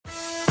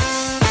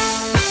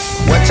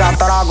Y'all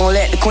thought I was gonna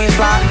let the queen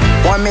fly.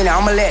 1 minute,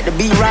 I'ma let the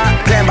beat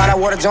ride. Playing by that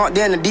water jump,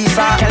 then the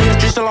D-side. Can't leave the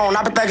streets alone,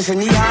 I been thinking since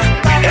knee high.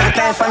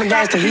 Everything funny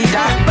games till he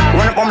die.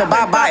 Run up on me,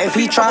 bye-bye if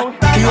he try.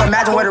 Can you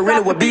imagine what it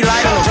really would be like?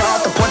 Jump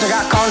off the porch, I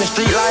got caught in the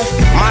street life.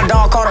 My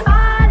dog caught her.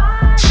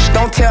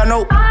 Don't tell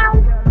no.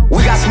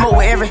 We got smoke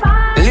with every.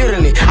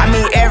 Literally, I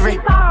mean every.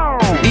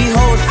 These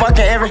hoes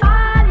fucking every.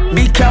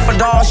 Be careful,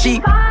 dog,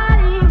 she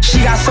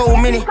got so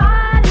many.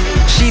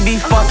 She be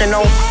fucking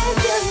on.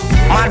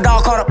 My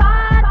dog caught her.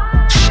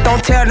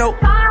 Don't tell no.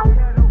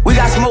 We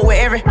got smoke with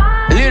every.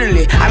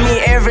 Literally, I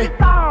mean every.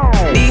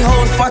 These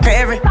hoes fucking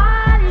every.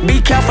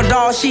 Be careful,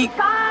 dog, she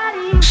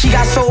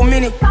got so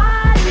many.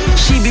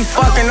 She be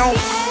fucking on.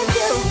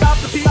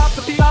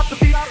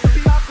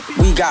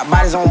 We got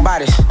bodies on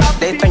bodies.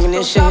 They thinking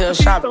this shit here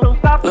shopping.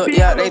 Look,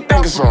 yeah, they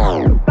thinking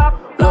so.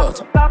 Look,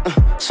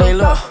 say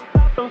look.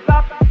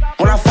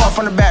 When I fall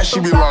from the back, she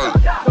be like,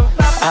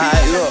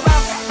 alright, look.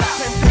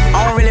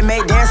 I don't really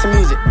make dancing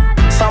music.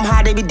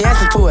 Somehow they be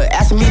dancing to it.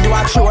 Asking me, do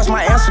I trip? What's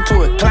my answer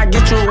to it? Can I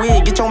get you a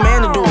wig? Get your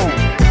man to do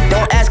it.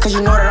 Don't ask cause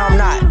you know that I'm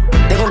not.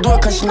 They gon' do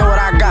it cause you know what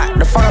I got.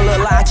 The fuck a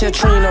little lie to a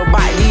tree in her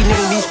bite. These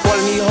niggas be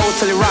spoiling these hoes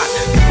till they rock.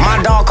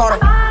 My dog caught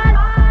her.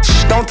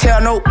 Don't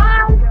tell no.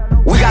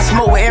 We got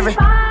smoke with every.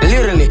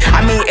 Literally, I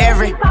mean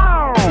every.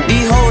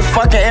 These hoes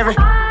fucking every.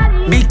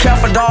 Be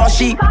careful, dog,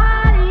 she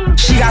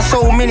got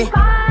so many.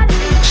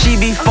 She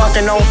be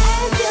fucking on.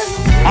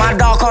 My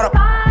dog caught her.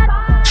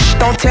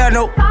 Don't tell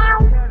no.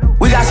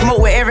 We got smoke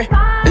with every.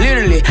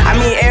 Literally, I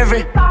mean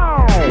every.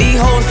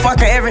 These hoes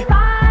fucking every.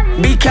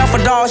 Be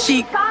careful, dog,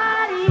 she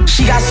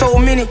got so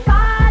many.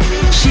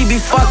 She be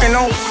fucking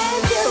on.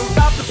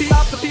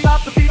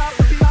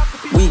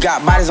 We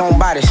got bodies on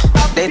bodies.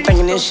 They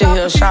thinking this shit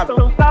here shopping.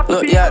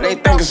 Look, yeah, they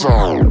thinking so.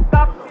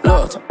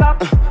 Look,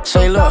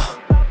 say look.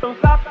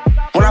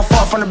 When I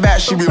fall from the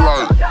back, she be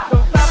like,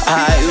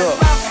 alright, look.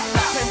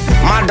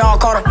 My dog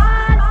caught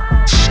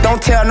her.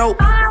 Don't tell no.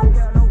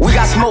 We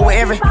got smoke with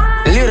every.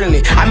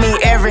 Literally, I mean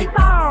every.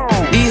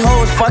 These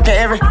hoes fucking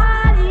every.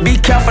 Be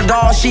careful,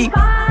 dog, she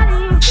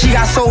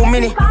got so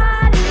many.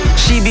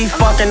 She be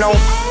fucking on.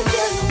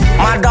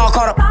 My dog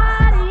caught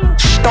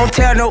her. Don't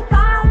tell no.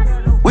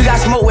 We got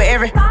smoke with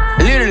every.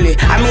 Literally,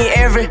 I mean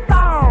every.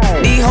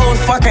 These hoes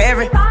fucking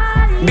every.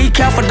 Be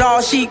careful,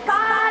 dog, she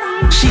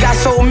got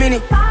so many.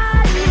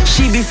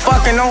 She be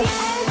fucking on.